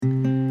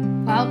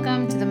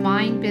Welcome to the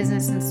Mind,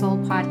 Business, and Soul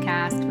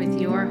podcast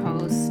with your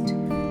host,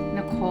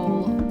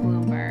 Nicole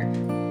Bloomberg.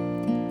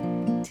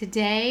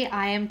 Today,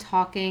 I am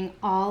talking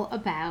all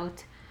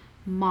about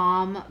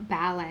mom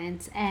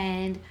balance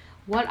and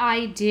what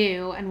I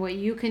do and what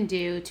you can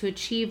do to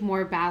achieve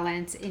more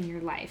balance in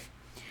your life.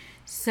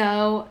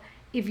 So,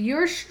 if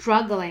you're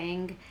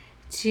struggling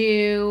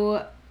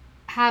to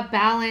have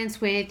balance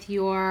with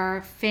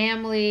your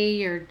family,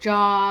 your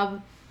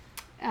job,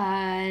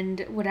 and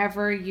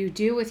whatever you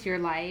do with your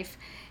life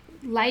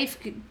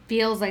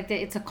feels like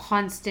that it's a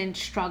constant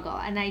struggle,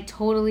 and I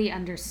totally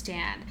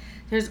understand.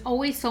 There's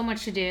always so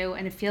much to do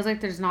and it feels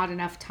like there's not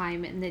enough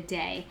time in the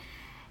day.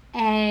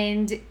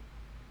 And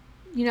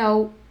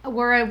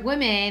we're a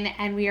women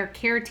and we are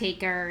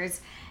caretakers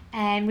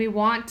and we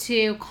want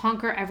to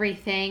conquer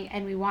everything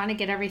and we want to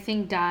get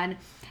everything done,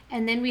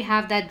 and then we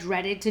have that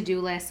dreaded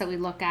to-do list that we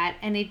look at,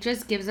 and it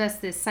just gives us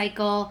this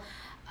cycle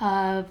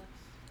of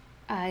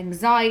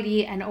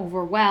anxiety and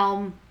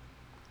overwhelm,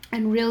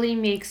 and really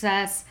makes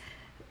us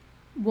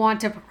want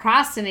to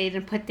procrastinate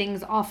and put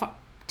things off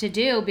to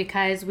do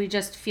because we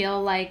just feel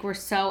like we're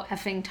so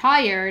effing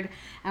tired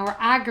and we're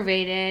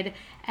aggravated,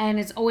 and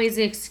it's always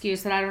the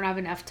excuse that I don't have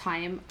enough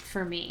time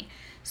for me.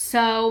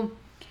 So,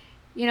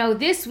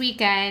 this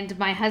weekend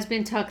my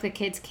husband took the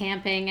kids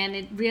camping, and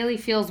it really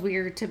feels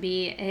weird to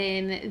be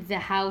in the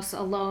house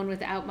alone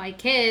without my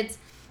kids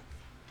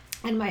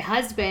and my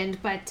husband.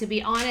 But to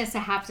be honest, I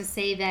have to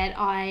say that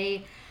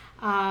I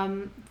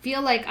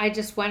feel like I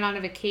just went on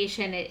a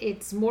vacation.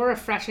 It's more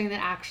refreshing than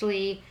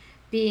actually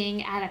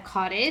being at a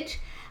cottage.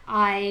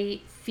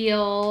 I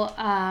feel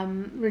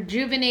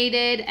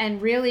rejuvenated,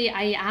 and really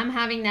I am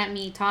having that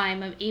me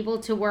time. I'm able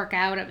to work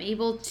out. I'm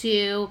able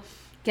to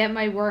get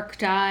my work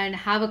done,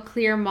 have a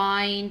clear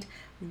mind,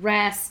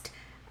 rest,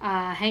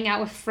 hang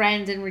out with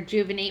friends, and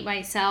rejuvenate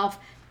myself.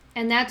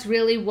 And that's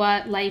really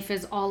what life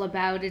is all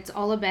about. It's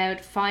all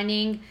about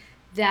finding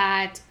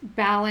that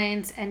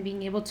balance and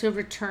being able to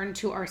return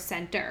to our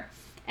center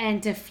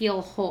and to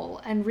feel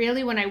whole. And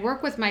really, when I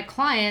work with my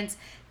clients,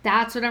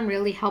 that's what I'm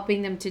really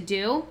helping them to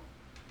do.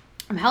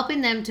 I'm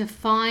helping them to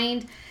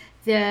find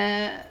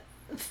the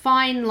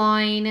fine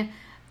line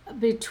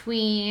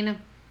between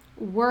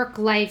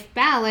work-life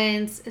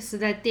balance so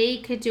that they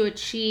could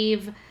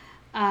achieve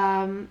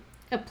a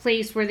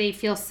place where they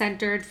feel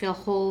centered, feel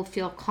whole,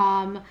 feel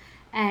calm,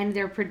 and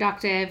they're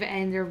productive,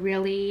 and they're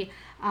really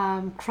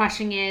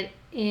crushing it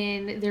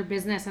in their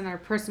business and their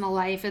personal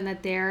life, and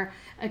that they're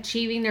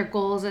achieving their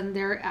goals, and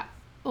they're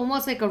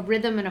almost like a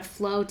rhythm and a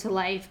flow to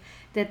life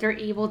that they're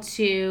able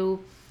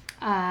to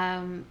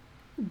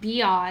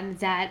be on,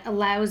 that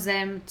allows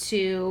them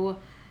to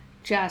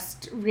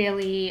just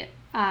really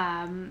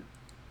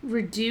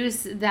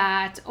reduce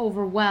that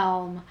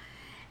overwhelm.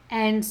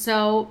 And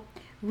so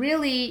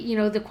really,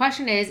 the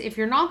question is, if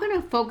you're not going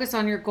to focus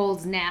on your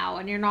goals now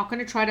and you're not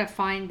going to try to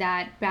find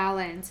that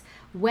balance,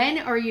 when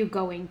are you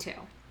going to?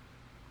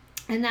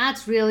 And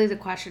that's really the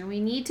question.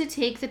 We need to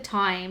take the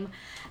time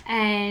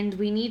and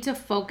we need to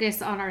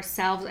focus on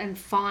ourselves and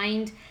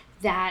find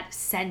that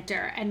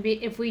center. And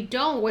if we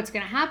don't, what's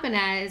going to happen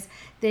is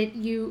that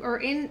you are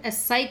in a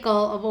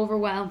cycle of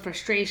overwhelm,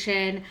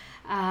 frustration,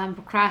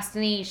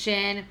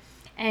 procrastination,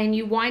 and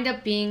you wind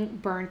up being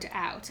burnt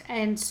out.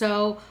 And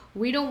so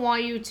we don't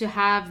want you to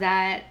have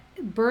that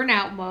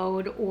burnout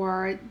mode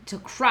or to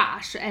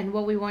crash. And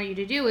what we want you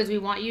to do is we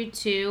want you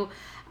to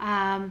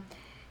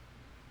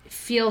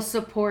feel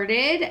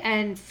supported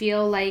and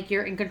feel like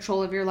you're in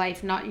control of your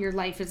life, not your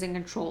life is in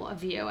control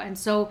of you. And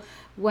so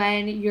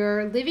when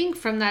you're living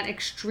from that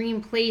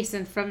extreme place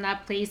and from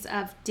that place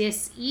of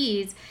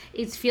dis-ease,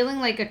 it's feeling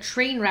like a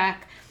train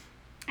wreck,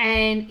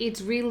 and it's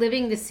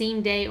reliving the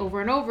same day over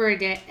and over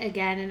again,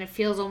 and it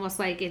feels almost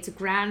like it's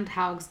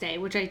Groundhog's Day,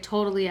 which I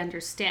totally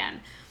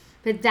understand.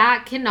 But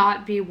that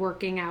cannot be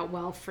working out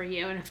well for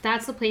you. And if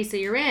that's the place that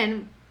you're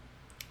in,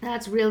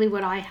 that's really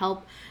what I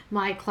help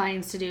my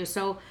clients to do.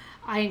 So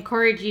I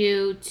encourage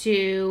you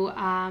to,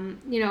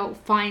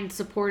 find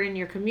support in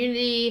your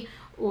community,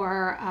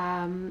 or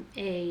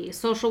a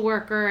social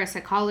worker, a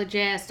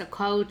psychologist, a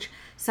coach,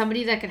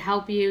 somebody that can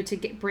help you to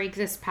break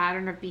this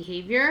pattern of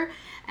behavior.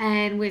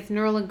 And with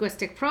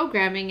neurolinguistic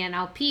programming,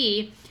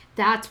 NLP,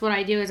 that's what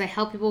I do, is I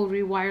help people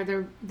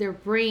rewire their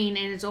brain.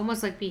 And it's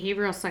almost like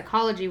behavioral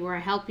psychology, where I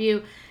help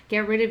you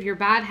get rid of your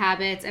bad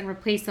habits and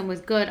replace them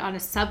with good on a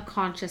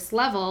subconscious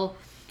level,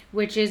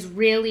 which is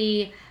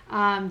really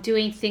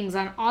doing things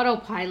on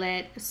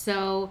autopilot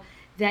so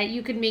that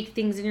you can make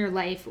things in your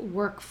life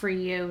work for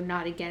you,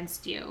 not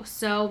against you.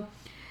 So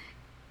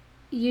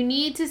you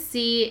need to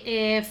see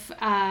if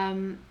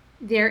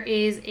there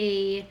is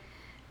a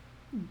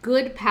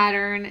good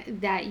pattern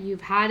that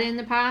you've had in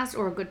the past,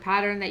 or a good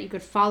pattern that you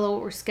could follow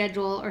or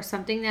schedule, or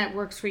something that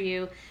works for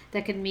you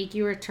that can make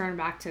you return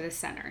back to the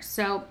center.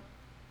 So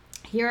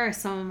here are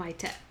some of my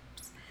tips.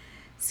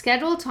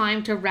 Schedule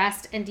time to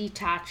rest and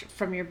detach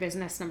from your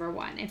business, number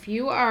one. If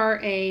you are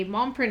a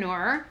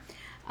mompreneur,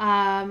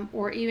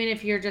 or even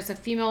if you're just a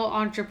female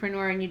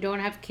entrepreneur and you don't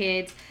have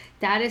kids,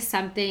 that is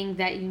something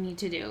that you need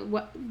to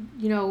do.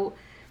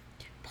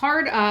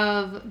 part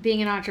of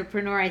being an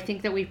entrepreneur, I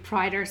think that we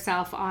pride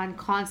ourselves on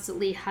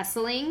constantly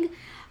hustling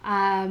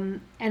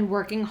and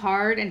working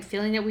hard and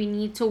feeling that we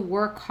need to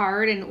work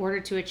hard in order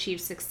to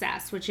achieve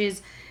success, which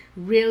is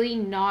really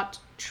not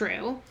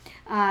true.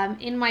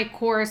 In my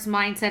course,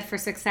 Mindset for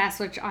Success,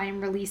 which I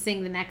am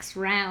releasing the next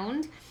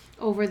round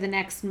over the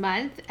next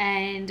month,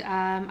 and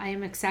I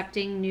am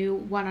accepting new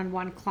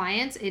one-on-one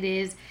clients. It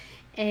is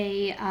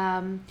a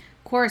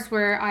course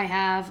where I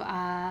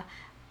have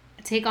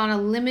take on a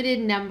limited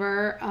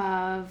number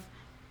of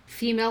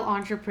female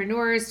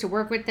entrepreneurs to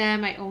work with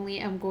them. I only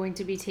am going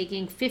to be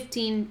taking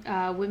 15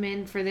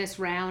 women for this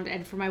round,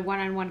 and for my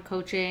one-on-one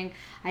coaching,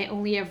 I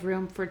only have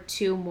room for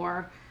 2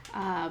 more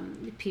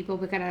people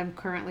because I'm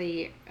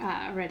currently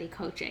already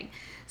coaching.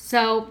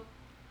 So,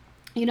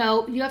 you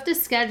have to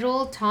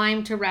schedule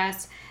time to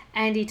rest,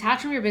 and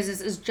detach from your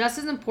business is just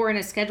as important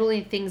as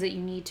scheduling things that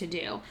you need to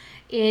do.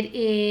 It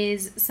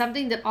is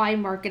something that I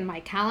mark in my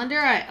calendar.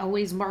 I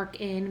always mark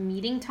in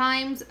meeting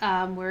times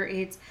where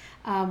it's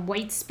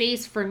white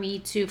space for me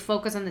to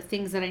focus on the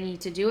things that I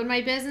need to do in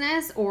my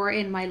business or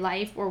in my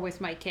life or with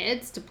my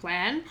kids to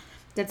plan.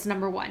 That's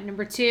number 1.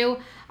 Number 2,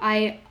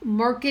 I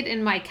mark it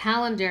in my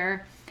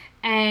calendar,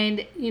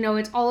 and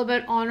it's all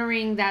about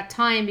honoring that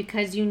time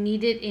because you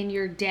need it in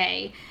your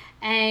day.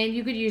 And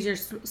you could use your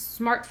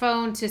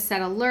smartphone to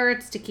set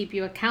alerts to keep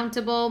you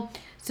accountable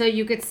so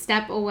you could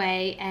step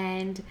away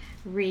and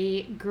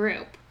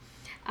regroup.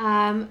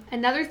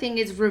 Another thing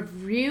is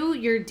review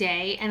your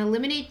day and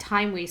eliminate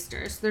time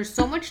wasters. There's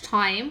so much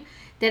time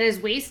that is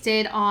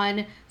wasted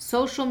on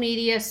social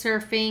media,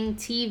 surfing,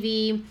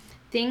 TV,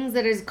 things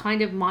that is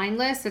kind of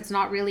mindless, that's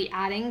not really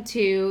adding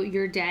to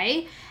your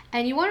day.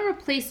 And you want to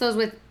replace those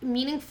with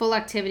meaningful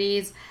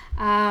activities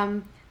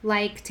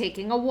like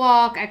taking a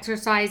walk,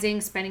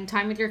 exercising, spending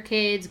time with your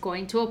kids,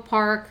 going to a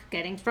park,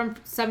 getting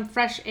some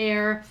fresh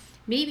air,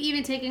 maybe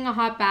even taking a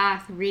hot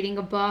bath, reading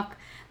a book,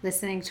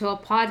 listening to a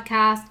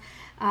podcast.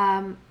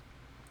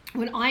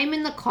 When I'm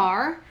in the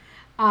car,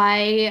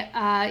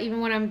 even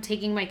when I'm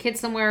taking my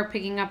kids somewhere,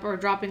 picking up or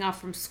dropping off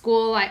from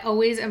school, I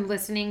always am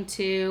listening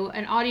to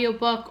an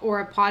audiobook or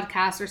a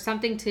podcast or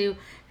something to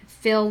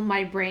fill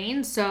my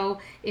brain. So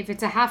if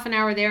it's a half an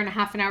hour there and a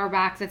half an hour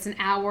back, that's an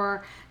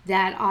hour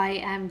that I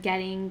am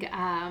getting,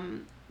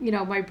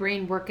 my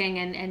brain working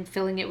and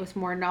filling it with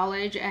more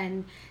knowledge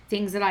and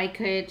things that I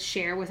could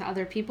share with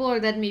other people or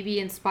that maybe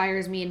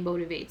inspires me and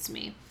motivates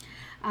me.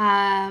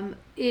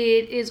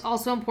 It is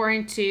also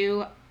important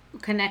to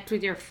connect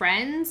with your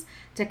friends,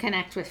 to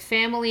connect with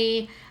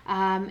family.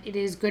 It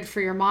is good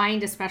for your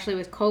mind, especially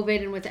with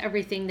COVID and with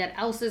everything that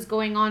else is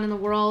going on in the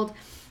world.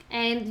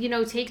 And,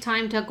 take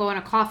time to go on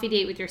a coffee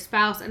date with your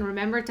spouse and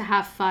remember to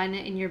have fun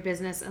in your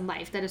business and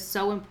life. That is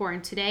so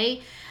important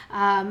today.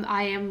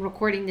 I am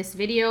recording this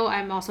video.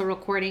 I'm also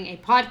recording a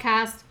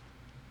podcast.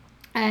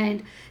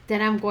 And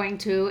then I'm going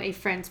to a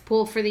friend's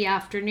pool for the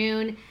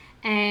afternoon.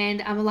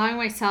 And I'm allowing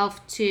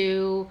myself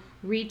to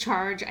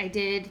recharge. I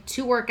did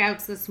 2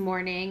 workouts this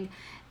morning.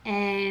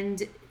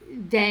 And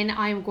then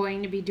I'm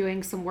going to be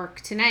doing some work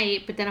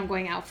tonight, but then I'm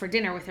going out for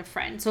dinner with a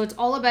friend. So it's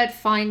all about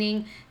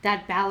finding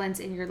that balance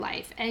in your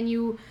life. And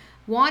you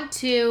want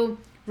to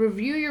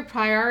review your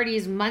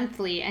priorities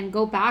monthly and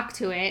go back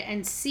to it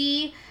and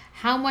see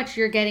how much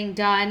you're getting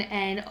done.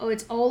 And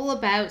it's all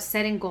about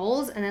setting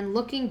goals and then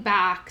looking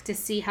back to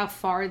see how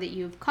far that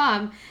you've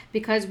come,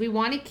 because we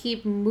want to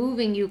keep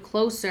moving you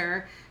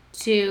closer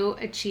to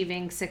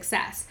achieving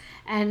success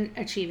and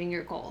achieving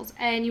your goals.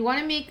 And you want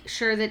to make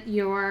sure that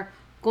your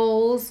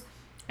goals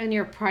and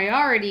your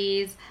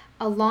priorities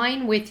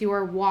align with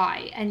your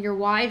why, and your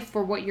why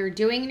for what you're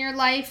doing in your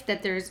life,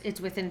 that it's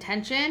with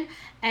intention,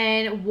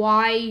 and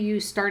why you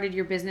started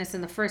your business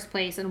in the first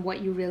place and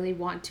what you really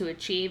want to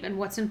achieve and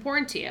what's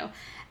important to you.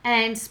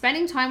 And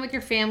spending time with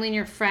your family and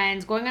your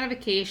friends, going on a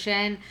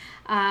vacation,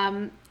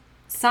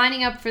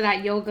 signing up for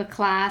that yoga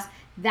class,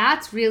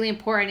 that's really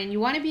important. And you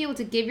want to be able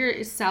to give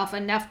yourself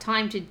enough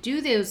time to do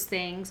those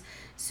things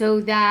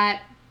so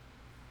that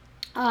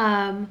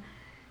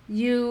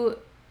you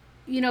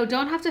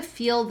don't have to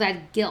feel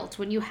that guilt.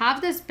 When you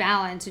have this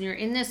balance and you're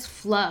in this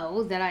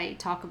flow that I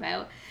talk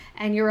about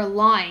and you're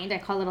aligned, I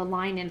call it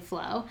align and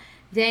flow,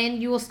 then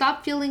you will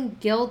stop feeling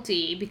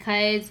guilty,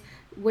 because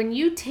when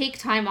you take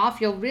time off,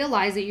 you'll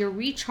realize that you're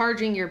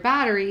recharging your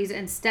batteries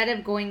instead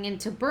of going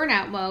into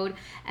burnout mode,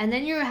 and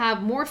then you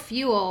have more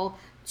fuel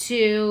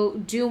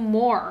to do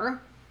more,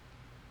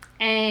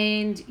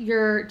 and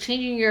you're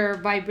changing your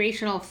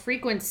vibrational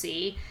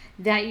frequency,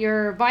 that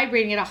you're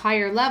vibrating at a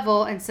higher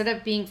level instead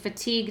of being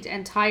fatigued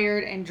and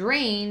tired and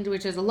drained,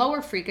 which is a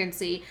lower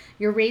frequency.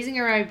 You're raising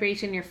your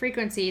vibration, your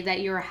frequency, that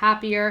you're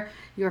happier,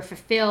 you're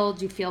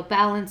fulfilled, you feel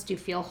balanced, you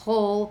feel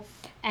whole,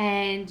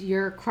 and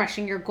you're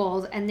crushing your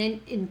goals. And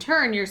then in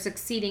turn, you're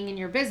succeeding in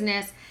your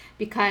business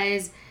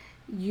because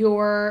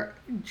you're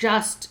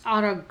just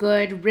on a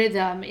good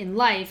rhythm in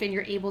life and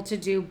you're able to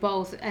do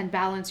both and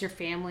balance your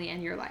family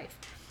and your life.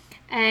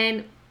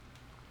 And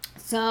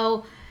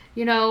so,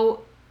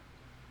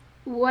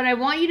 what I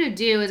want you to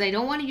do is, I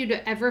don't want you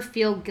to ever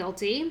feel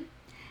guilty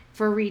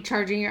for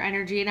recharging your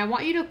energy. And I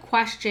want you to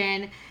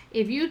question,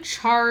 if you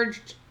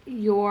charged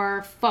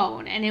your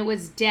phone and it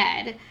was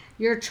dead,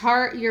 your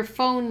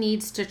phone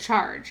needs to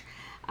charge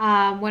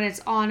when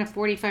it's on a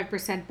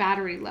 45%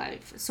 battery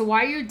life. So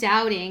why are you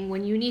doubting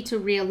when you need to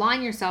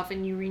realign yourself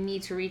and you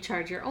need to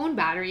recharge your own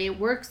battery? It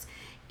works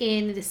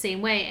in the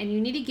same way, and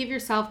you need to give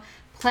yourself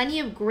plenty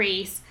of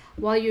grace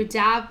while you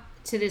adapt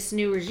to this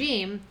new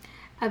regime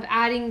of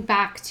adding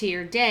back to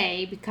your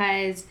day,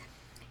 because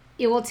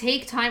it will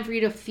take time for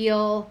you to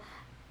feel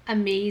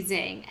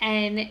amazing.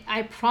 And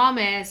I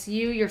promise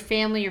you, your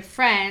family, your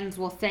friends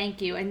will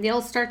thank you, and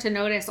they'll start to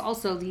notice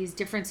also these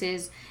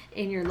differences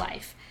in your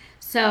life.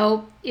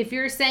 So if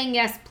you're saying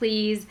yes,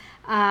 please,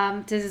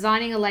 to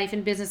designing a life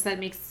and business that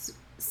makes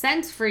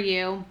sense for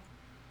you,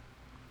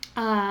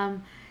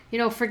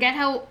 forget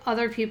how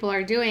other people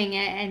are doing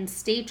it and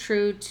stay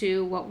true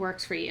to what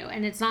works for you.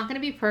 And it's not going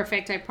to be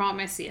perfect, I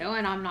promise you.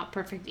 And I'm not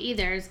perfect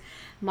either,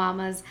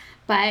 mamas.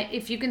 But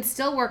if you can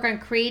still work on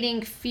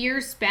creating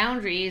fierce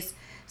boundaries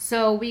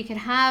so we can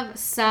have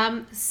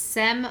some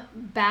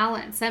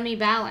semi-balance.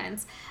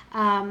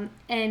 And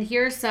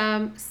here's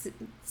some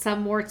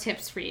more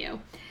tips for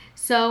you.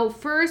 So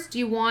first,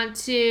 you want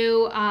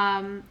to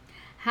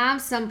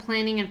have some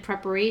planning and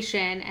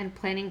preparation,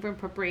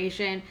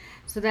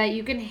 so that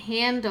you can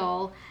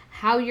handle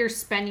how you're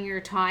spending your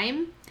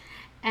time.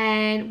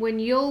 And when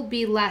you'll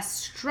be less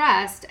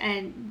stressed,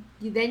 and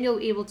then you'll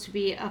be able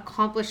to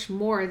accomplish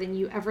more than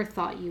you ever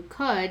thought you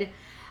could.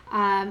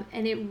 And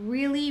it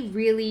really,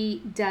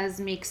 really does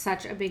make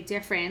such a big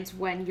difference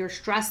when your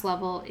stress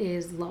level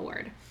is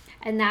lowered.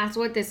 And that's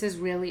what this is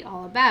really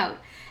all about.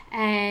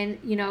 And,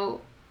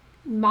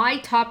 my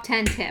top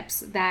 10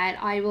 tips that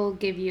I will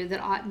give you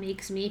that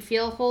makes me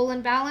feel whole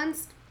and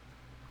balanced,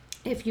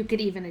 if you could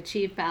even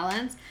achieve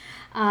balance,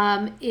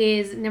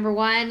 is number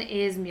one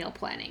is meal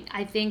planning.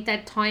 I think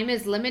that time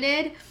is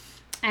limited,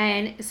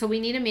 and so we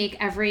need to make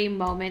every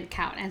moment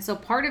count. And so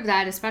part of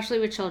that, especially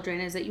with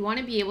children, is that you want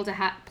to be able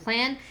to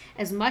plan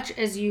as much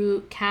as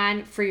you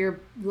can for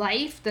your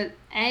life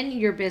and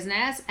your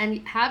business,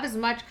 and have as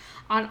much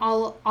on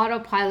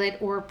autopilot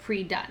or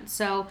pre-done.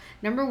 So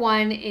number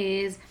one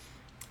is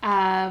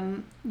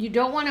you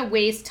don't want to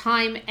waste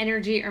time,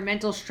 energy, or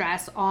mental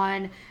stress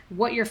on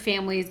what your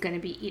family is going to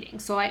be eating.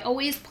 So I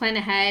always plan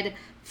ahead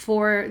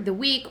for the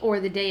week or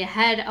the day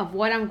ahead of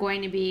what I'm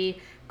going to be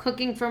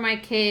cooking for my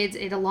kids.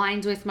 It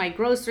aligns with my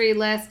grocery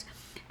list,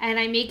 and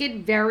I make it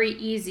very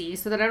easy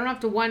so that I don't have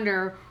to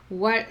wonder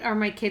what are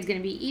my kids going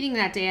to be eating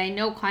that day. I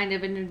know kind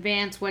of in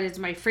advance what is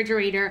my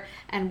refrigerator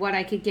and what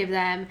I could give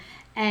them.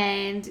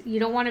 And you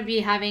don't want to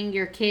be having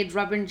your kids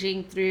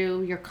rummaging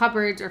through your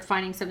cupboards or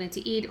finding something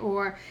to eat,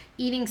 or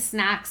eating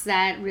snacks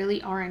that really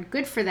aren't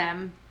good for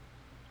them.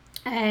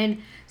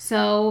 And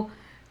so,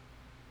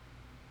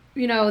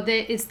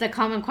 it's the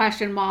common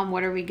question, Mom,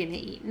 what are we going to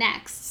eat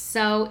next?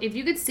 So if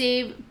you could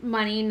save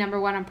money, number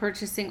one, on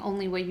purchasing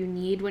only what you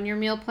need when you're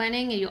meal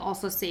planning, and you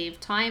also save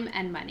time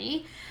and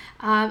money.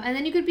 And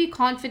then you could be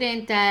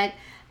confident that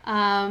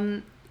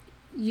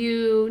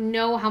you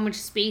know how much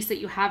space that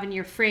you have in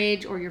your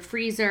fridge or your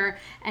freezer,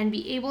 and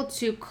be able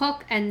to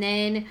cook and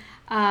then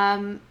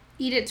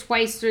eat it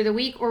twice through the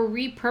week, or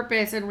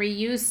repurpose and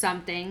reuse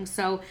something.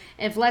 So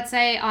if, let's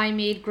say, I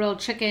made grilled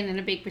chicken and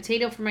a baked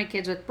potato for my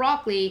kids with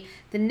broccoli,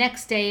 the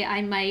next day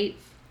I might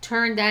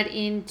turn that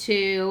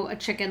into a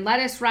chicken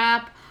lettuce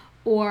wrap,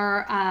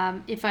 or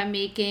if I'm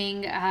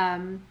making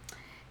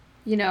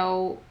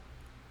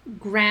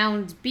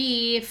ground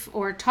beef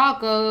or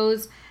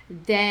tacos,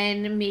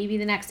 then maybe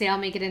the next day I'll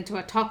make it into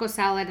a taco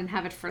salad and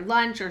have it for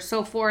lunch, or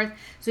so forth.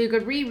 So you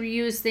could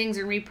reuse things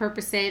and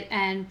repurpose it,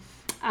 and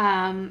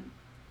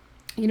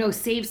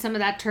save some of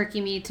that turkey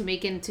meat to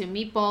make into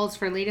meatballs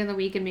for later in the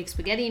week and make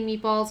spaghetti and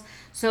meatballs.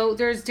 So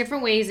there's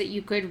different ways that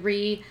you could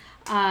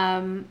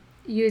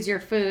use your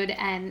food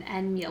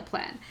and meal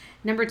plan.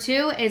 Number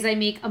two is I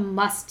make a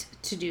must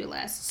to-do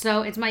list.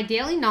 So it's my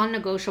daily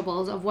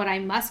non-negotiables of what I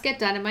must get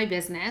done in my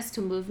business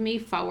to move me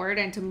forward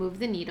and to move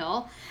the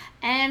needle.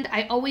 And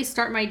I always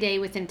start my day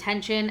with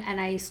intention, and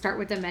I start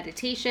with a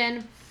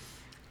meditation.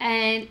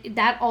 And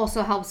that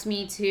also helps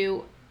me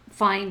to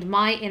find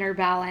my inner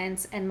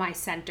balance and my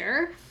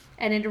center.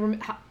 And it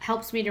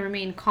helps me to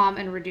remain calm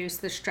and reduce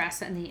the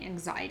stress and the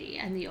anxiety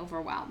and the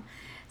overwhelm.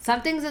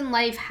 Some things in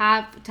life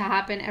have to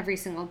happen every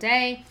single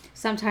day.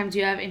 Sometimes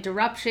you have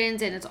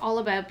interruptions, and it's all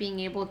about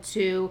being able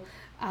to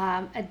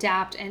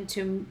adapt and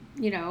to,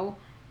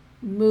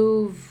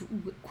 move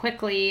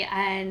quickly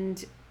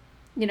and,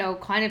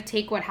 kind of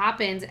take what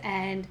happens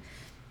and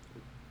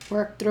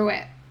work through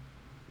it.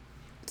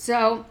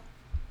 So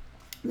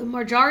the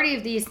majority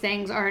of these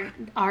things are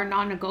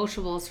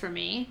non-negotiables for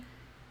me.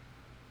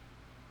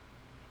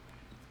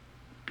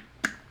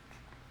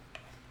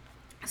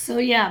 So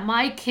yeah,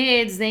 my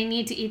kids, they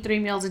need to eat 3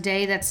 meals a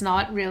day. That's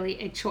not really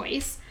a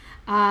choice.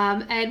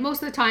 And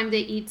most of the time they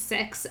eat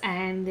 6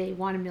 and they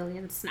want a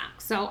million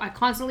snacks. So I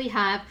constantly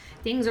have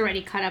things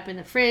already cut up in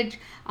the fridge.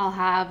 I'll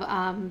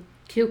have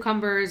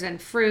cucumbers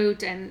and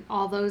fruit and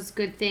all those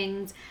good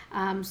things.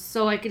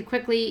 So I could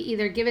quickly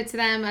either give it to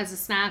them as a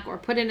snack or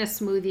put in a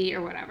smoothie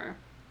or whatever.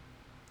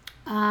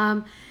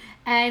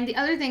 And the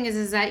other thing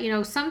is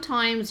that,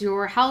 sometimes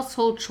your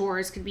household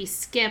chores could be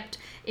skipped.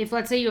 If,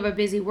 let's say, you have a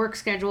busy work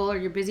schedule or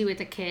you're busy with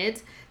the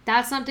kids,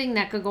 that's something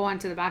that could go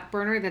onto the back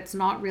burner. That's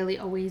not really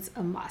always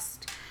a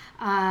must.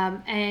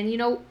 And,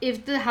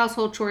 if the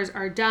household chores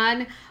are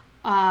done,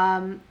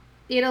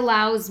 it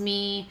allows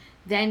me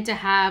then to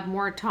have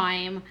more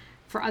time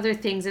for other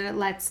things, and it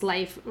lets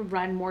life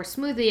run more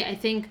smoothly. I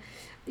think,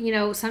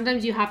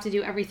 sometimes you have to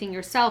do everything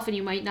yourself and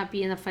you might not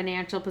be in a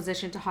financial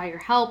position to hire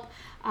help.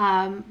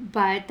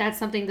 But that's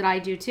something that I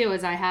do too,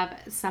 is I have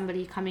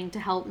somebody coming to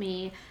help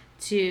me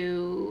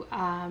to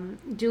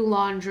do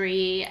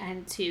laundry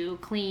and to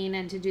clean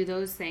and to do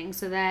those things,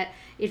 so that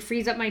it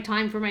frees up my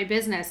time for my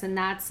business. And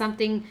that's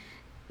something,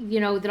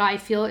 that I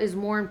feel is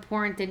more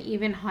important than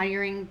even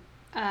hiring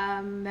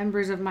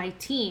members of my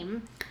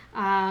team.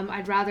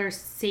 I'd rather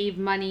save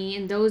money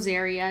in those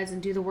areas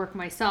and do the work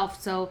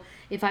myself. So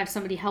if I have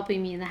somebody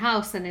helping me in the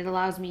house, then it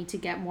allows me to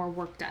get more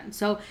work done.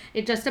 So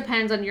it just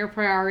depends on your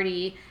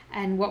priority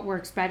and what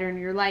works better in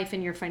your life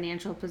and your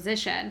financial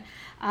position.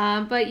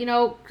 But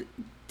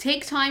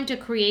take time to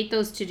create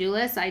those to-do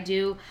lists. I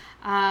do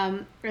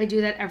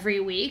that every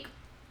week,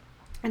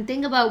 and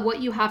think about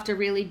what you have to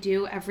really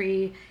do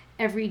every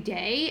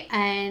day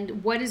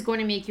and what is going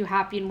to make you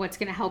happy and what's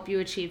going to help you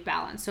achieve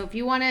balance. So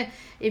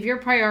if your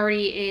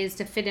priority is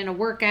to fit in a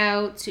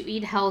workout, to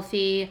eat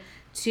healthy,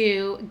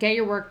 to get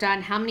your work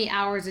done, how many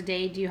hours a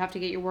day do you have to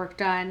get your work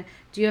done?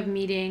 Do you have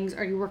meetings?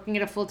 Are you working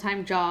at a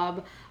full-time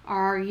job?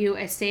 Are you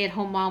a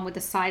stay-at-home mom with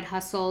a side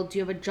hustle? Do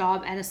you have a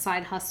job and a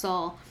side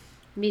hustle?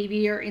 Maybe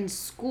you're in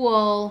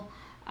school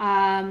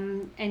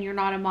and you're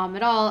not a mom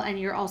at all, and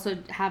you're also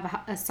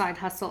have a side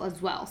hustle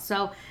as well.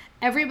 So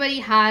everybody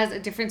has a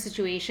different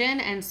situation,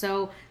 and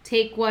so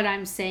take what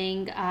I'm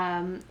saying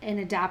and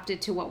adapt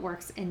it to what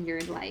works in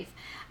your life.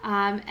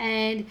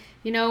 And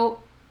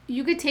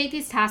you could take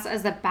these tasks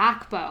as the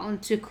backbone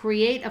to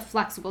create a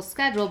flexible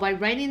schedule by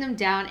writing them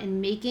down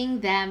and making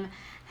them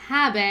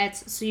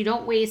habits, so you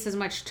don't waste as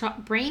much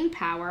brain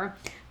power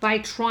by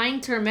trying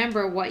to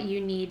remember what you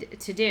need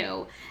to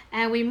do.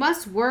 And we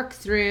must work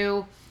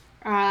through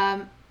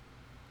our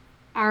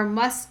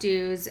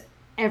must-dos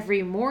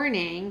every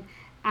morning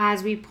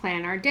as we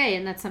plan our day.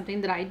 And that's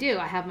something that I do.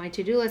 I have my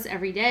to-do list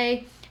every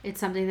day. It's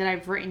something that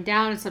I've written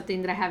down. It's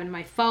something that I have in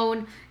my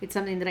phone. It's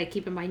something that I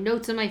keep in my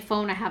notes on my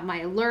phone. I have my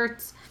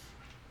alerts.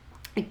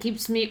 It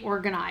keeps me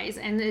organized.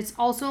 And it's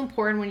also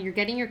important when you're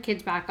getting your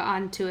kids back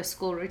onto a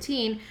school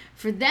routine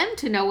for them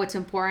to know what's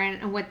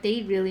important and what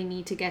they really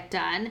need to get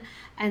done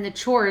and the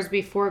chores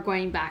before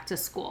going back to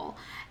school.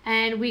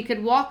 And we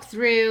could walk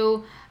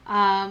through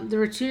the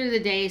routine of the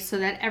day so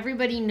that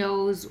everybody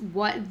knows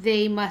what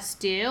they must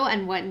do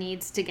and what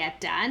needs to get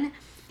done.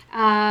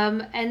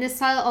 And this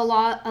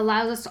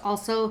allows us to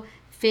also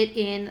fit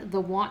in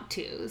the want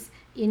tos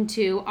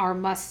into our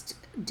must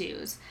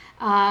do's.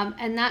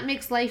 And that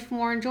makes life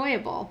more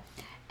enjoyable.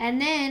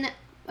 And then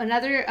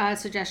another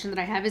suggestion that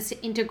I have is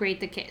to integrate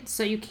the kids.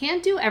 So you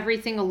can't do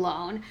everything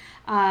alone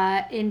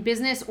in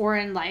business or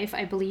in life.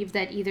 I believe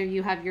that either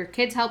you have your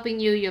kids helping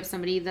you, you have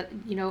somebody that,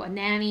 a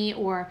nanny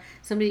or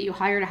somebody that you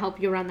hire to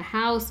help you around the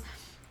house,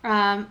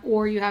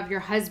 or you have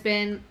your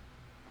husband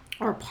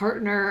or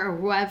partner or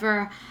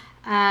whoever.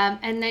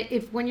 And that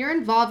when you're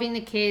involving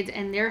the kids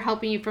and they're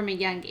helping you from a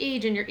young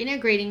age and you're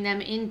integrating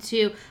them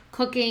into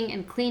cooking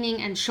and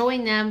cleaning and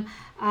showing them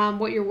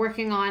what you're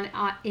working on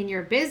in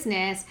your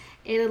business,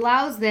 it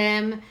allows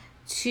them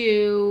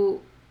to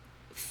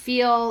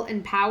feel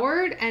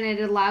empowered, and it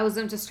allows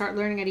them to start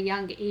learning at a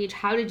young age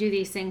how to do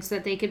these things so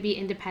that they could be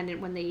independent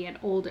when they get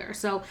older.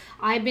 So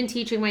I've been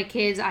teaching my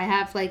kids. I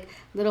have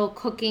little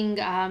cooking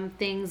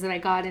things that I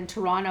got in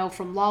Toronto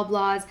from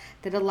Loblaws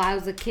that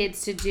allows the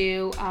kids to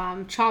do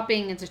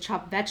chopping and to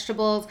chop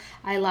vegetables.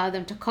 I allow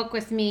them to cook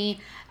with me.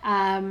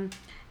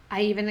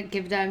 I even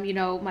give them,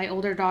 my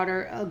older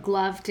daughter a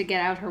glove to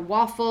get out her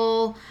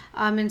waffle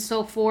and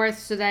so forth,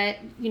 so that,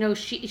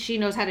 she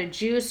knows how to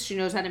juice, she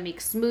knows how to make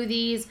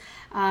smoothies,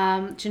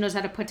 she knows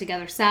how to put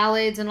together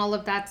salads and all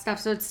of that stuff.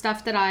 So it's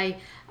stuff that I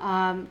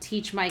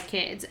teach my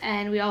kids.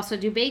 And we also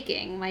do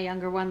baking. My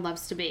younger one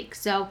loves to bake.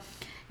 So,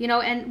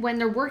 and when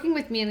they're working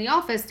with me in the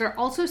office, they're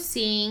also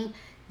seeing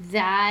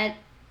that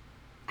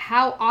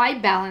how I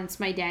balance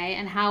my day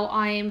and how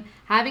I'm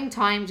having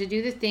time to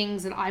do the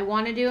things that I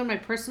want to do in my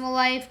personal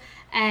life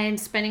and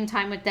spending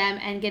time with them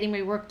and getting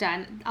my work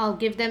done. I'll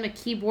give them a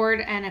keyboard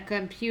and a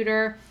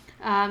computer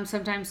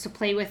sometimes to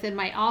play with in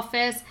my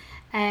office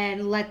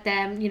and let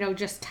them,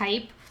 just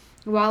type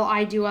while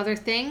I do other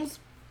things.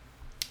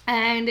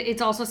 And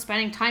it's also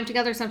spending time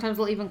together. Sometimes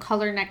they'll even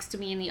color next to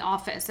me in the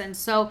office. And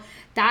so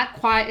that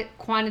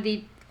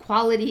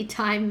quality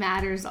time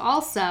matters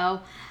also.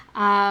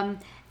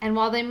 And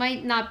while they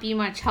might not be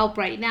much help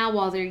right now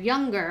while they're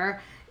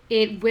younger,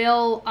 it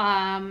will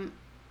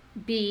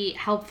be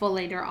helpful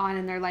later on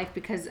in their life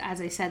because, as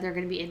I said, they're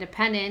going to be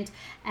independent.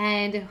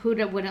 And who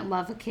wouldn't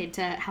love a kid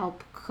to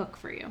help cook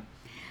for you?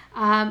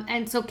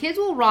 And so kids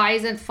will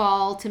rise and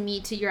fall to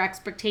meet to your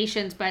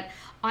expectations, but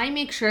I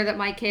make sure that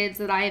my kids,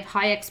 that I have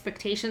high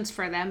expectations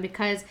for them,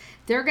 because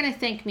they're going to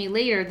thank me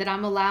later that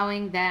I'm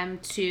allowing them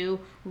to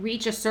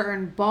reach a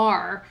certain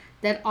bar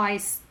that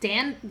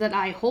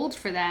I hold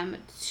for them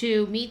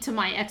to meet to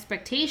my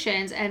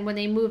expectations. And when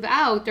they move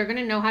out, they're going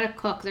to know how to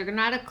cook, they're going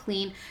to know how to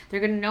clean, they're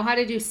going to know how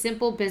to do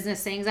simple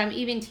business things. I'm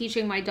even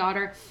teaching my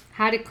daughter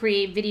how to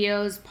create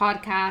videos,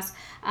 podcasts.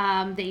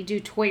 They do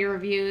toy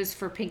reviews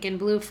for Pink and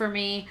Blue for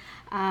me.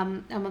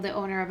 I'm the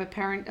owner of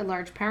a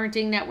large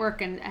parenting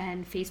network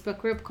and Facebook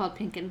group called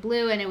Pink and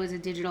Blue, and it was a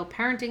digital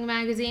parenting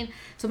magazine.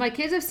 So my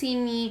kids have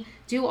seen me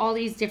do all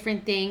these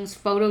different things,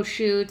 photo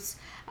shoots,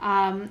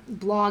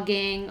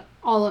 blogging,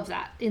 all of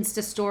that,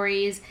 Insta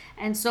stories.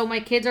 And so my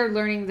kids are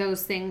learning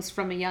those things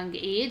from a young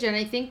age. And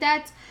I think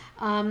that's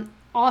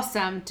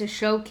awesome to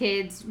show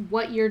kids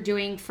what you're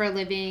doing for a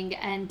living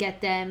and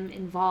get them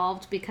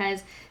involved,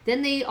 because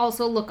then they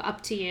also look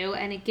up to you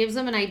and it gives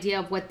them an idea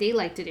of what they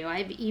like to do.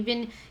 I've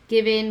even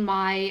given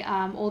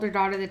my older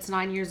daughter that's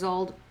 9 years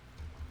old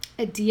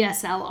a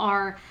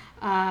DSLR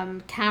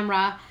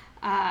camera.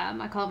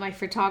 I call it my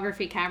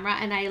photography camera,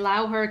 and I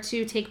allow her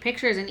to take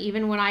pictures. And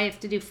even when I have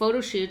to do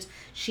photo shoots,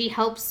 she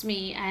helps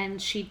me and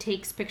she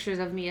takes pictures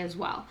of me as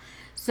well.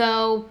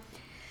 So,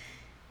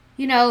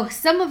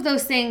 some of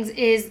those things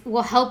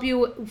will help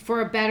you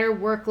for a better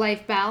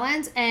work-life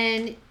balance,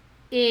 and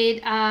it's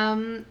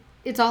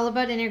all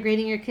about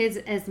integrating your kids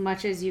as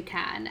much as you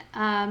can.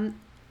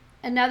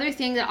 Another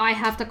thing that I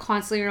have to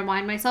constantly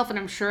remind myself, and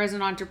I'm sure as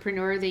an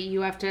entrepreneur that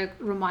you have to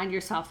remind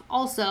yourself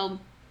also,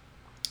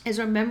 is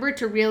remember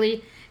to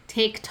really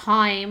take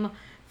time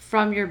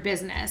from your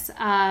business.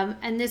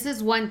 And this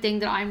is one thing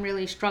that I'm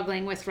really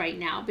struggling with right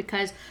now,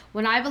 because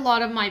when I have a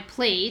lot of my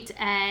plate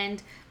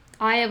and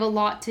I have a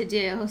lot to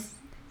do,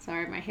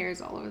 sorry, my hair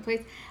is all over the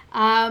place.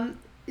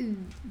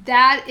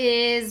 That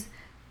is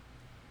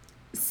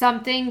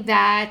something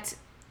that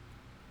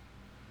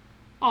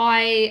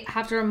I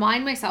have to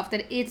remind myself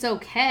that it's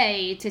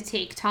okay to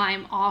take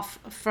time off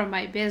from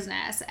my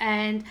business.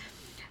 And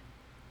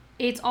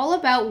it's all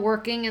about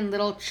working in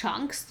little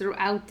chunks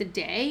throughout the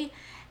day.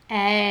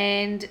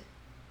 And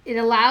it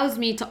allows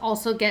me to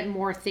also get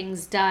more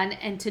things done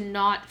and to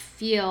not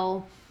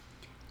feel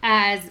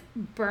as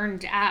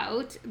burned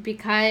out,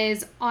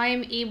 because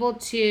I'm able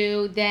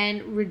to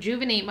then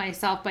rejuvenate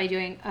myself by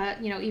doing,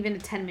 even a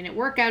 10-minute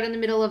workout in the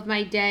middle of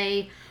my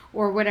day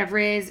or whatever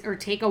it is, or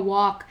take a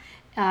walk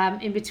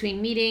in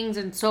between meetings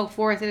and so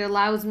forth. It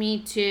allows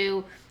me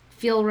to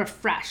feel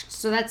refreshed.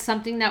 So that's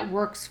something that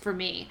works for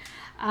me,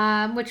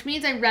 which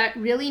means I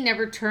really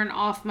never turn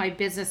off my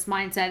business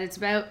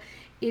mindset.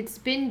 It's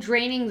been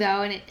draining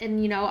though, and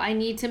I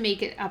need to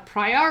make it a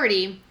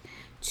priority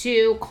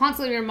to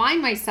constantly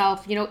remind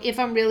myself, if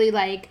I'm really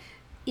like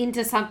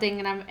into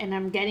something and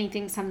I'm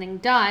getting something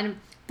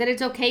done, that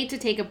it's okay to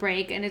take a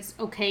break and it's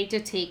okay to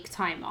take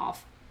time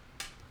off.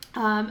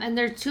 And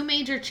there's two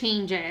major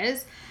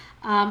changes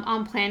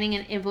I'm planning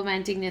and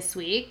implementing this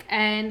week.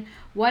 And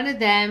one of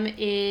them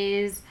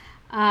is,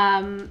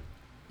 on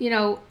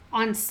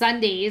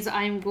Sundays,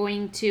 I'm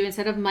going to,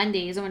 instead of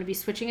Mondays, I'm going to be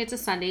switching it to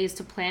Sundays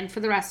to plan for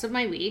the rest of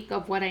my week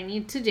of what I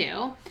need to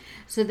do,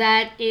 so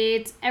that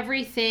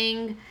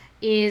everything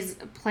is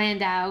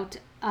planned out,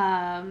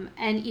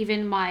 and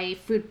even my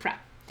food prep.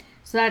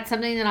 So that's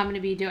something that I'm going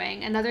to be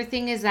doing. Another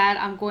thing is that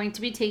I'm going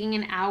to be taking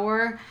an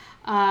hour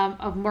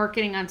of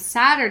marketing on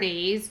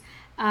Saturdays,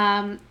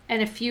 and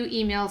a few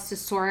emails to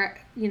sort,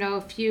 I'm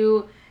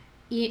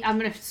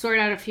going to sort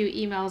out a few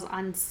emails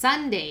on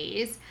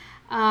Sundays.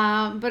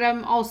 But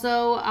I'm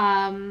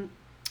also,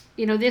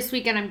 this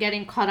weekend I'm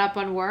getting caught up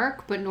on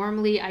work, but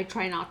normally I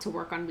try not to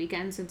work on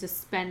weekends and to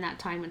spend that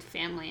time with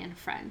family and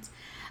friends.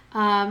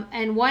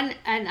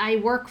 And I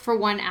work for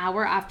 1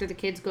 hour after the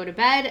kids go to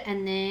bed,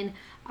 and then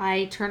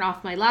I turn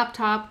off my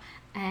laptop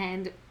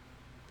and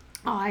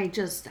I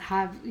just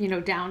have,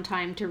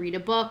 downtime to read a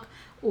book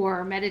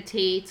or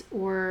meditate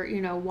or,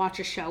 watch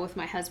a show with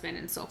my husband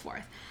and so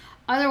forth.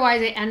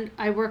 Otherwise,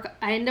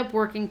 I end up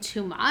working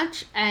too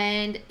much,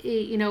 and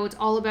it's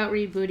all about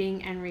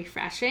rebooting and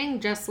refreshing,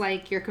 just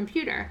like your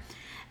computer.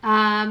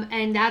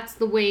 And that's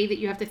the way that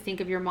you have to think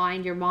of your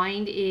mind. Your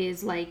mind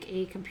is like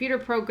a computer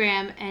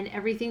program, and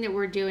everything that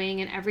we're doing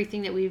and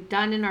everything that we've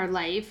done in our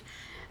life,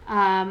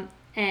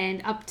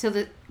 and up to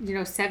the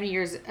 7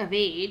 years of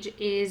age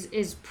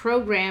is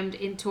programmed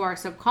into our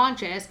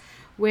subconscious,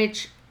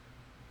 which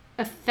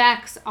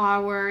affects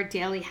our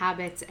daily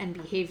habits and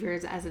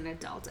behaviors as an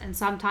adult. And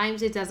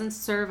sometimes it doesn't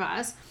serve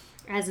us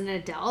as an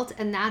adult,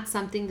 and that's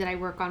something that I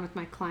work on with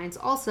my clients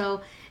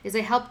also, is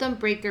I help them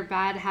break their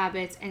bad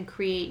habits and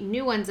create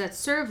new ones that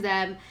serve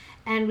them,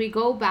 and we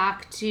go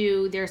back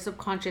to their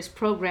subconscious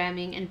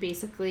programming and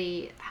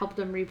basically help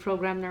them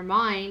reprogram their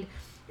mind.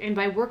 And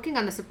by working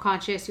on the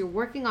subconscious, you're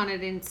working on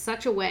it in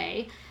such a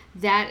way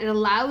that it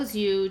allows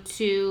you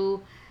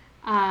to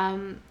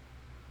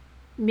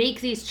make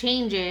these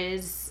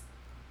changes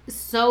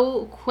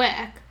so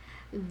quick,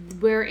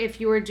 where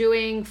if you were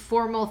doing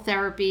formal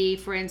therapy,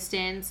 for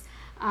instance,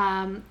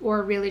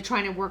 or really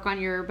trying to work on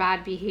your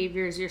bad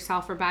behaviors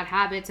yourself or bad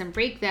habits and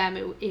break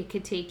them, it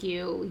could take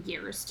you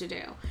years to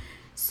do.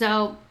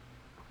 So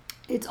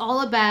it's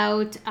all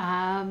about,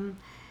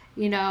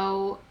 you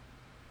know,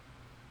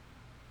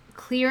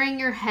 clearing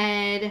your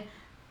head,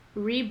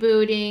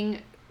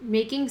 rebooting,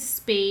 making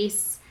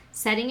space,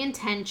 setting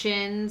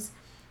intentions,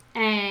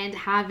 and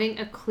having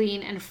a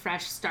clean and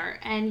fresh start.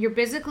 And your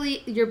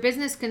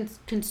business can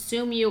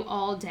consume you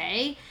all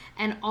day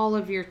and all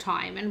of your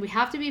time, and we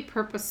have to be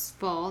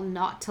purposeful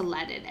not to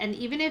let it. And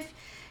even if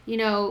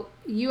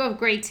you have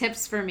great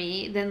tips for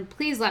me, then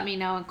please let me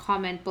know and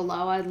comment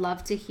below. I'd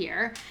love to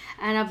hear,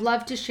 and I'd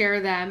love to share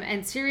them.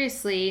 And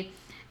seriously,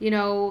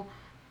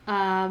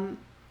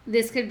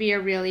 this could be a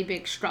really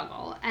big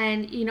struggle.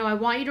 And, I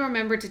want you to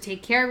remember to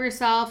take care of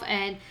yourself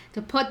and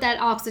to put that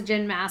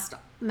oxygen mask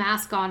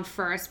on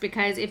first,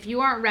 because if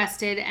you aren't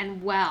rested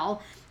and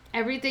well,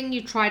 everything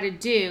you try to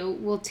do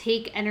will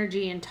take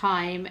energy and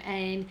time,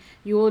 and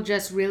you will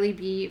just really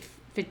be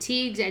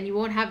fatigued, and you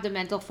won't have the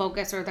mental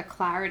focus or the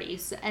clarity.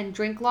 And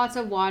drink lots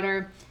of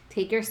water,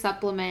 take your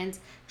supplements,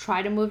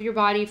 try to move your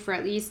body for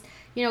at least,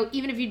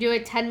 even if you do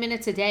it 10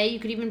 minutes a day, you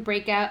could even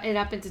break it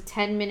up into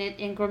 10-minute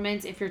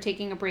increments if you're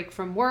taking a break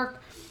from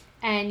work.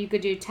 And you could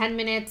do 10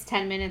 minutes,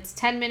 10 minutes,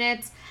 10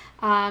 minutes.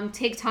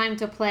 Take time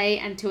to play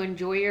and to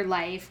enjoy your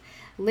life.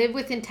 Live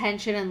with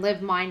intention and live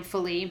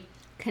mindfully.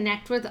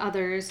 Connect with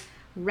others.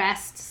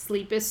 Rest.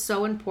 Sleep is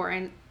so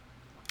important.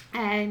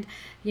 And,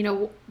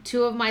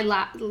 two of my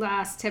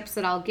last tips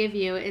that I'll give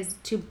you is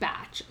to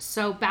batch.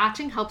 So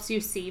batching helps you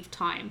save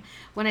time.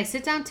 When I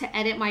sit down to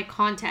edit my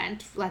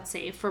content, let's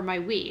say for my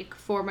week,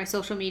 for my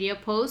social media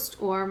post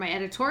or my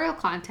editorial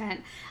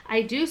content,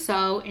 I do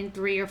so in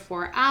 3 or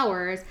 4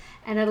 hours,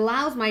 and it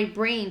allows my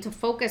brain to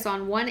focus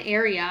on one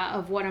area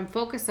of what I'm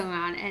focusing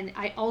on. And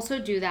I also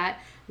do that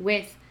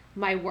with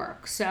my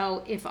work.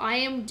 So if I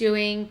am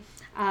doing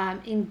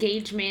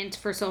engagement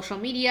for social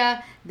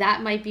media,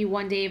 that might be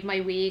one day of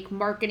my week.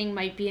 Marketing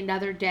might be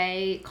another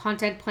day.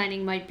 Content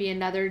planning might be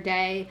another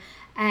day.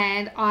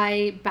 And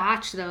I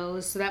batch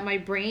those so that my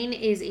brain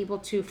is able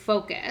to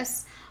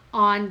focus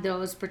on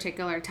those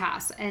particular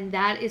tasks. And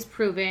that is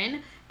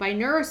proven by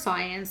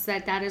neuroscience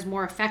that is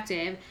more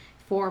effective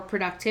for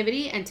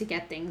productivity and to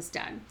get things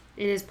done.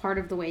 It is part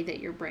of the way that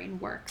your brain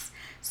works.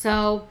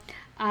 So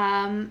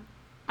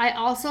I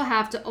also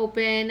have to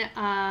open,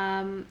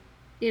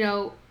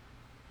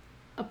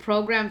 a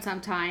program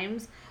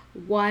sometimes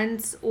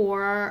once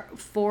or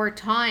 4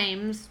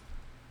 times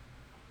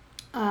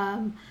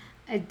a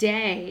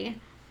day,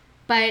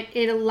 but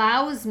it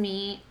allows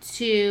me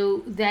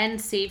to then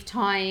save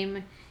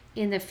time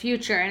in the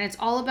future. And it's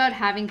all about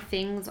having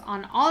things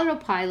on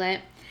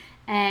autopilot.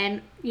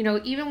 And,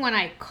 even when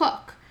I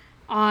cook,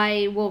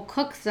 I will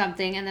cook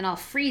something and then I'll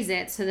freeze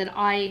it so that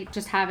I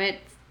just have it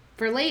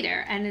for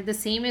later. And the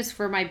same is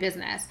for my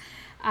business.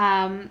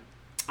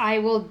 I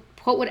will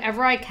put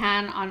whatever I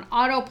can on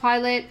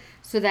autopilot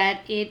so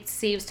that it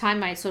saves time.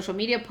 My social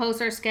media posts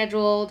are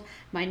scheduled,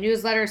 my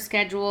newsletter is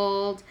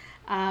scheduled,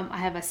 I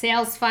have a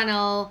sales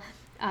funnel,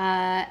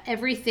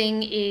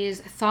 everything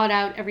is thought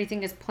out,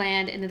 everything is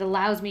planned, and it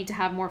allows me to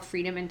have more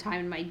freedom and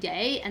time in my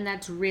day, and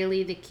that's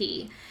really the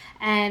key.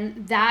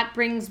 And that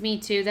brings me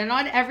to that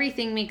not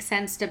everything makes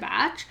sense to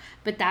batch,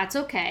 but that's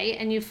okay,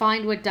 and you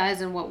find what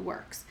does and what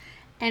works.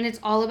 And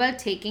it's all about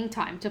taking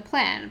time to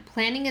plan.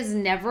 Planning is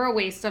never a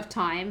waste of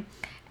time.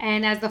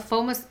 And as a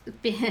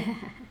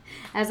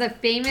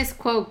famous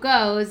quote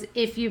goes,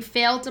 if you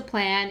fail to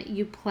plan,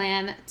 you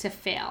plan to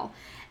fail.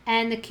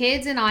 And the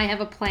kids and I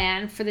have a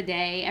plan for the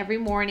day. Every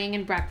morning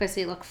in breakfast,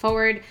 they look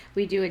forward.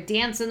 We do a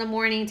dance in the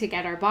morning to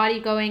get our body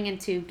going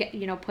and to get,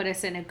 put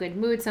us in a good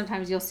mood.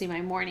 Sometimes you'll see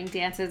my morning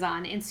dances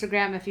on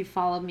Instagram if you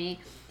follow me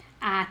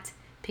at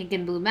Pink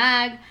and Blue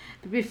Mag.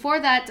 But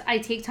before that, I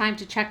take time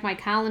to check my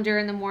calendar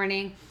in the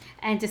morning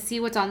and to see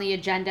what's on the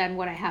agenda and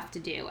what I have to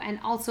do. And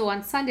also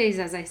on Sundays,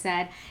 as I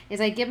said, is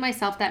I give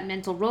myself that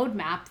mental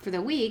roadmap for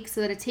the week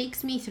so that it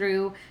takes me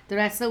through the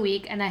rest of the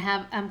week, and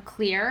I'm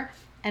clear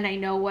and I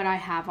know what I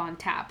have on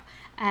tap.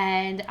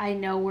 And I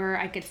know where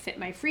I could fit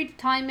my free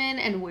time in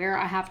and where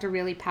I have to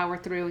really power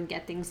through and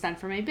get things done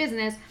for my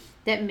business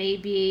that may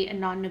be a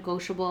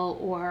non-negotiable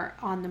or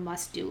on the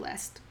must-do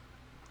list.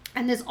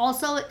 And this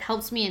also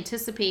helps me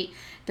anticipate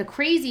the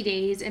crazy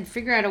days and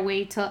figure out a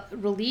way to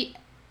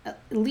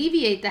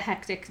alleviate the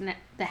hecticness.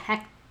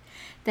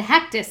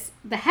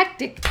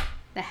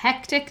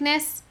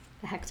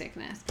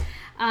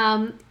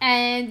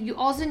 And you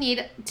also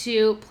need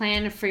to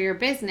plan for your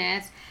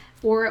business,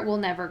 or it will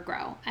never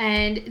grow.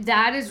 And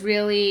that is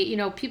really,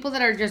 people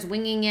that are just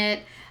winging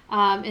it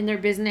in their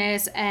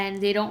business,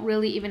 and they don't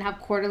really even have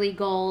quarterly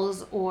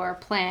goals or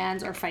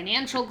plans or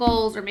financial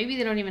goals, or maybe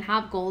they don't even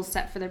have goals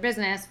set for their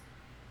business.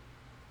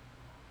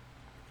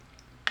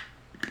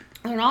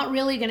 They're not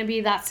really going to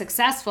be that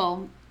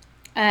successful.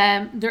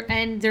 They're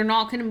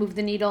not going to move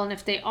the needle. And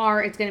if they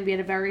are, it's going to be at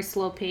a very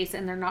slow pace,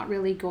 and they're not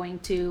really going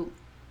to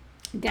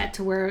get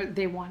to where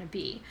they want to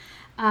be.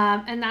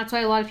 And that's why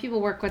a lot of people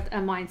work with a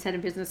mindset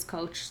and business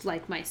coach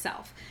like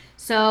myself.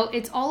 So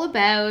it's all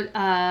about,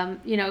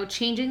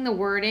 changing the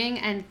wording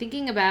and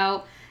thinking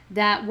about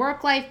that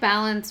work-life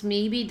balance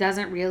maybe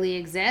doesn't really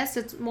exist.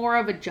 It's more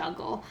of a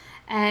juggle.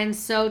 And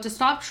so to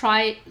stop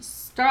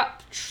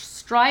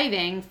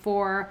striving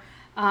for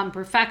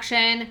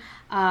perfection,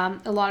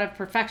 a lot of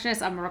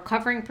perfectionists, I'm a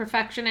recovering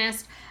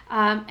perfectionist,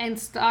 and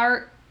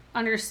start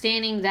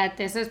understanding that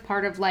this is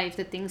part of life,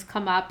 that things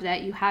come up,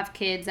 that you have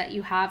kids, that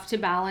you have to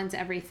balance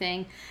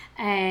everything,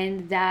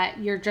 and that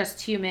you're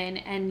just human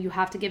and you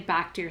have to give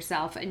back to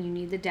yourself and you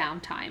need the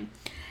downtime.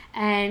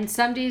 And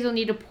some days you'll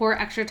need to pour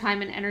extra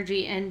time and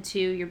energy into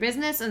your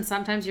business, and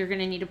sometimes you're going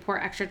to need to pour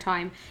extra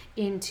time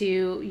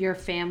into your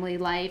family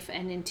life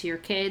and into your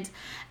kids.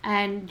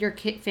 And your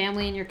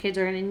family and your kids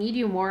are going to need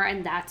you more,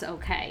 and that's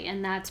okay.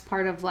 And that's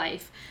part of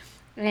life.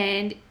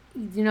 And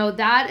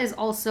that is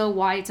also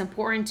why it's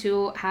important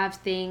to have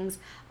things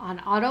on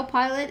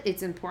autopilot.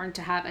 It's important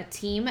to have a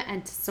team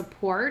and to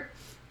support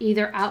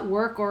either at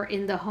work or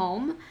in the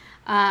home.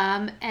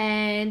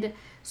 And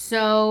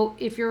so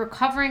if you're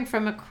recovering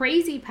from a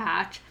crazy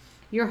patch,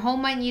 your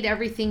home might need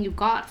everything you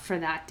got for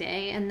that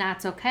day, and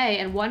that's okay.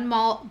 And one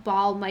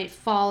ball might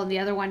fall and the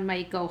other one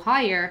might go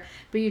higher,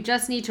 but you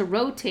just need to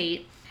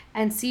rotate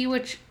and see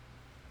which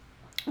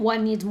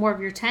one needs more of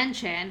your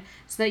attention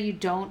so that you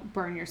don't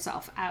burn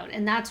yourself out.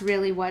 And that's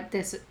really what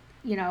this,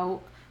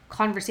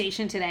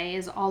 conversation today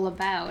is all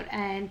about.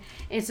 And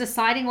it's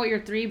deciding what your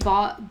three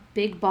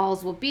big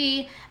balls will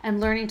be and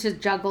learning to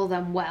juggle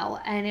them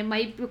well. And it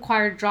might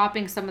require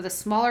dropping some of the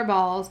smaller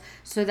balls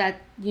so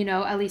that,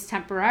 at least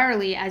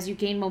temporarily, as you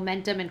gain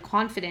momentum and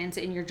confidence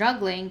in your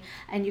juggling,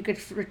 and you could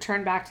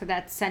return back to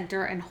that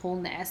center and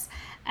wholeness.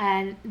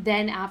 And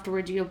then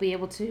afterwards, you'll be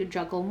able to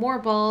juggle more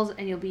balls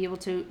and you'll be able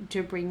to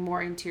bring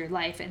more into your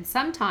life. And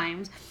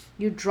sometimes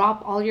you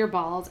drop all your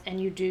balls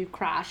and you do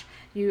crash.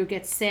 You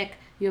get sick,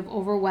 you have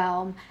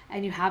overwhelm,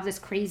 and you have this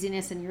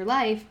craziness in your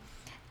life.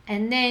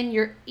 And then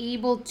you're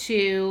able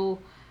to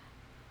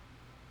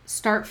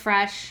start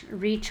fresh,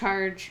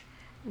 recharge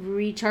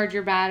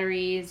your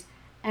batteries,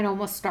 and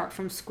almost start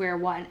from square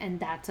one. And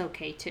that's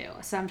okay too.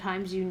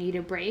 Sometimes you need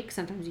a break.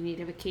 Sometimes you need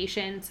a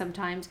vacation.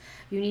 Sometimes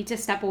you need to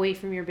step away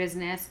from your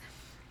business,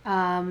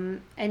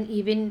 and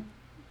even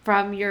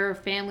from your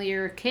family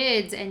or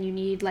kids, and you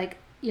need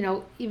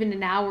even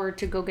an hour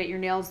to go get your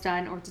nails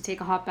done or to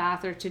take a hot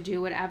bath or to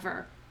do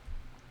whatever.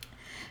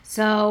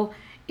 So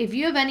if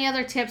you have any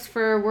other tips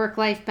for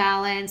work-life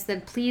balance,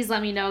 then please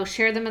let me know.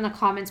 Share them in the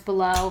comments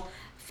below.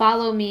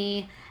 Follow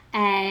me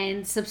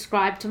and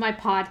subscribe to my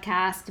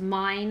podcast,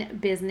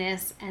 Mind,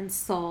 Business, and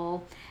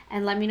Soul.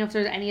 And let me know if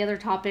there's any other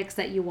topics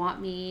that you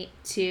want me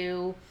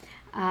to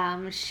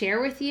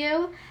share with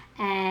you.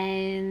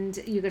 And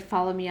you could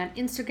follow me on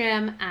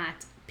Instagram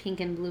at Pink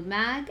and Blue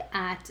Mag,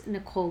 at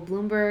Nicole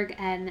Bloomberg,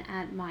 and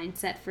at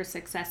Mindset for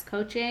Success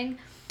Coaching.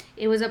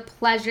 It was a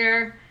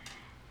pleasure,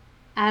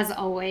 as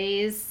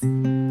always.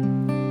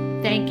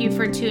 Thank you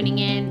for tuning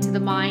in to the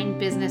Mind,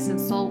 Business, and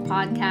Soul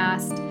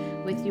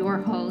podcast with your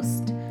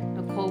host,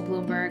 Nicole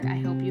Bloomberg. I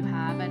hope you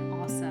have an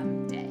awesome